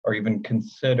or even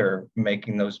consider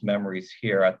making those memories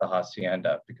here at the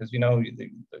Hacienda, because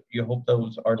you hope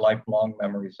those are lifelong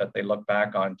memories that they look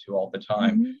back onto all the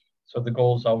time. So the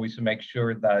goal is always to make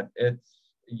sure that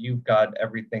you've got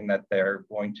everything that they're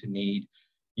going to need.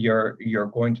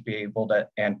 You're going to be able to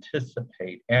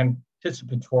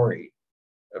anticipatory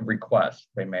requests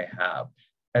they may have.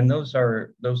 And those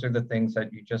are the things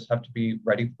that you just have to be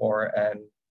ready for and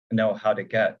know how to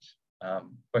get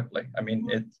quickly. I mean,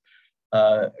 it's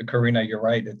Karina, you're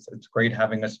right. It's great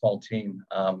having a small team,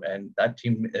 and that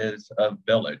team is a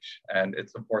village, and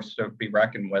it's a force to be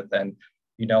reckoned with. And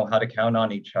you know how to count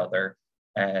on each other,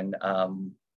 and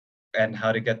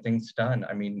how to get things done.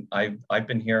 I mean, I've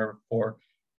been here for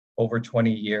over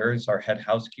 20 years. Our head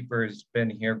housekeeper has been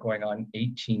here going on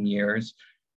 18 years.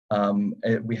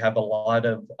 We have a lot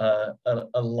of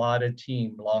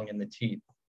team long in the teeth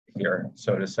here,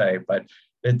 so to say. But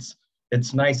it's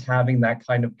nice having that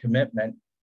kind of commitment,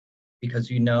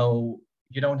 because you know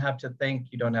you don't have to think,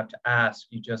 you don't have to ask.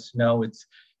 You just know it's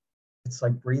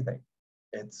like breathing.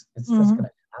 It's just going to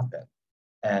happen,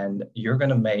 and you're going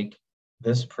to make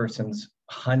this person's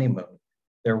honeymoon,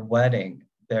 their wedding,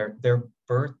 their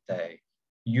birthday.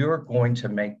 You're going to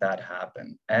make that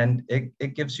happen. And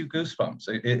it gives you goosebumps.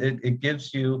 It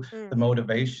gives you the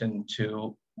motivation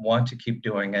to want to keep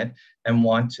doing it and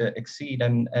want to exceed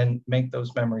and make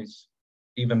those memories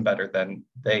even better than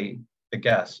the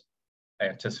guests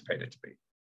anticipated to be.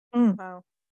 Wow.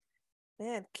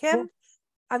 Man, Kim,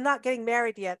 I'm not getting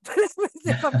married yet.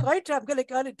 If I'm going to, I'm going to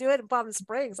go to do it in Palm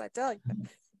Springs, I tell you.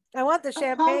 I want the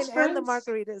champagne and the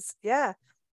margaritas. Yeah.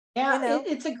 Yeah, you know.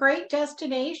 it's a great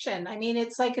destination. I mean,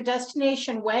 it's like a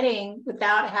destination wedding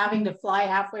without having to fly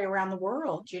halfway around the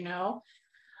world, you know?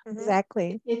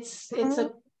 Exactly. It's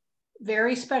a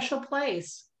very special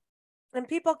place. And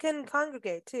people can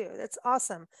congregate too. That's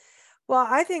awesome. Well,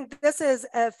 I think this is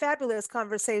a fabulous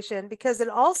conversation, because it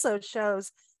also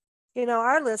shows, you know,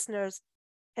 our listeners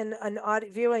and an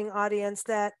viewing audience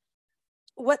that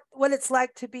what it's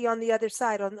like to be on the other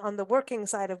side, on the working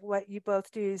side of what you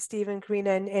both do, Steve and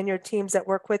Karina, and your teams that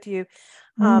work with you,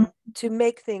 to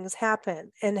make things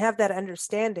happen and have that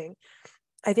understanding.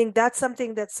 I think that's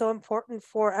something that's so important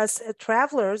for us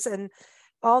travelers and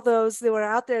all those that were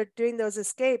out there doing those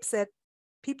escapes, that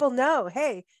people know,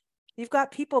 hey, you've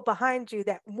got people behind you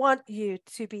that want you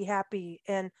to be happy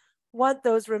and want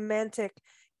those romantic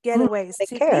getaways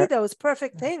to be those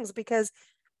perfect things, because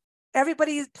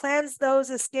everybody plans those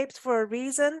escapes for a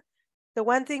reason. The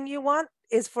one thing you want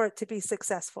is for it to be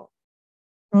successful.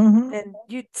 And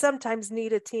you sometimes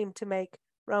need a team to make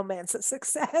romance a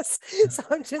success. So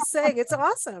I'm just saying, it's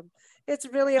awesome. It's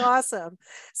really awesome.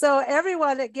 So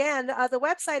everyone, again, the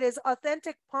website is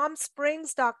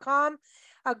authenticpalmsprings.com.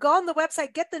 Go on the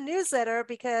website, get the newsletter,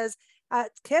 because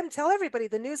Kim, tell everybody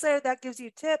the newsletter that gives you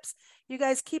tips. You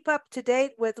guys keep up to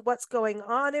date with what's going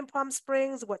on in Palm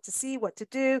Springs, what to see, what to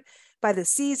do by the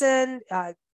season,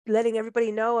 letting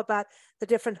everybody know about the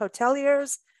different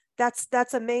hoteliers.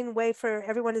 That's a main way for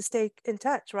everyone to stay in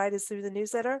touch, right? Is through the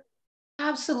newsletter.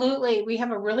 Absolutely. We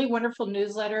have a really wonderful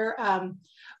newsletter.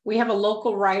 We have a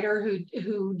local writer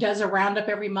who does a roundup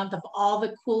every month of all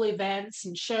the cool events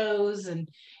and shows and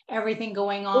everything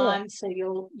going on. So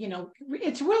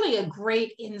it's really a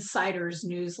great insider's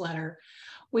newsletter.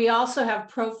 We also have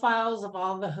profiles of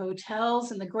all the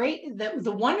hotels, and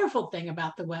the wonderful thing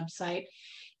about the website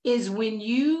is when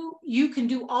you can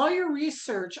do all your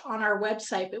research on our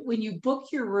website, but when you book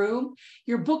your room,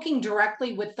 you're booking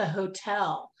directly with the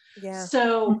hotel. Yeah.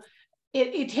 So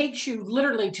it takes you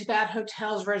literally to that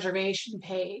hotel's reservation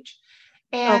page.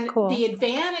 And the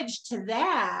advantage to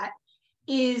that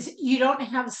is you don't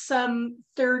have some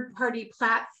third-party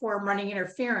platform running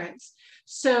interference.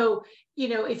 So,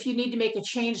 if you need to make a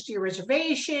change to your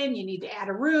reservation, you need to add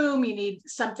a room, you need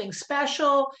something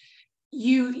special,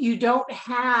 you don't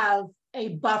have a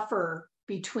buffer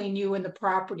between you and the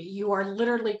property. You are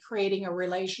literally creating a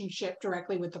relationship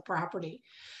directly with the property.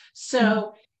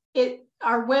 So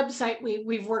our website,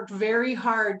 we've worked very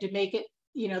hard to make it,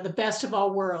 the best of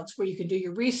all worlds, where you can do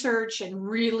your research and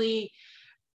really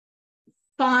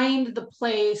find the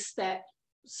place that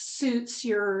suits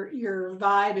your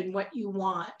vibe and what you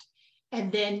want. And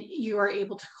then you are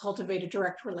able to cultivate a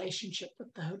direct relationship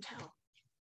with the hotel.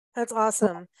 That's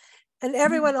awesome. And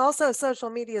everyone, also social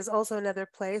media is also another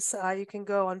place. You can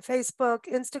go on Facebook,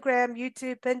 Instagram,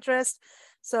 YouTube, Pinterest.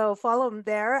 So follow them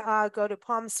there. Go to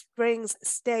Palm Springs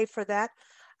Stay for that.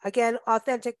 Again,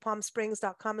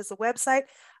 authenticpalmsprings.com is the website.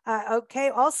 Okay.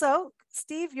 Also,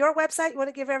 Steve, your website, you want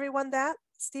to give everyone that?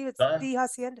 Steve, it's The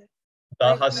Hacienda.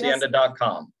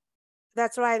 TheHacienda.com.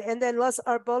 That's right. And then Los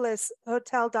Arboles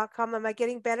Hotel.com. Am I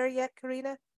getting better yet,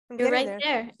 Karina? You're right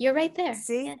there. You're right there.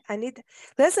 See, yeah. I need to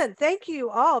listen. Thank you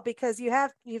all, because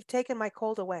you've taken my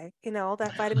cold away. You know, all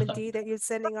that vitamin D that you're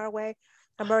sending our way.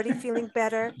 I'm already feeling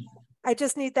better. I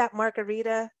just need that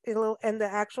margarita and the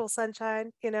actual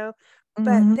sunshine, you know.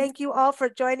 But thank you all for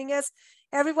joining us.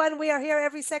 Everyone, we are here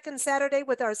every second Saturday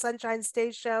with our Sunshine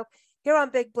Stage show here on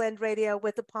Big Blend Radio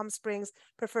with the Palm Springs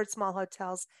Preferred Small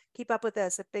Hotels. Keep up with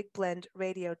us at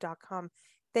bigblendradio.com.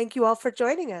 Thank you all for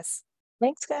joining us.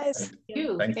 Thanks, guys.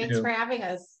 Thanks for having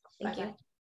us. Thank Bye-bye. you.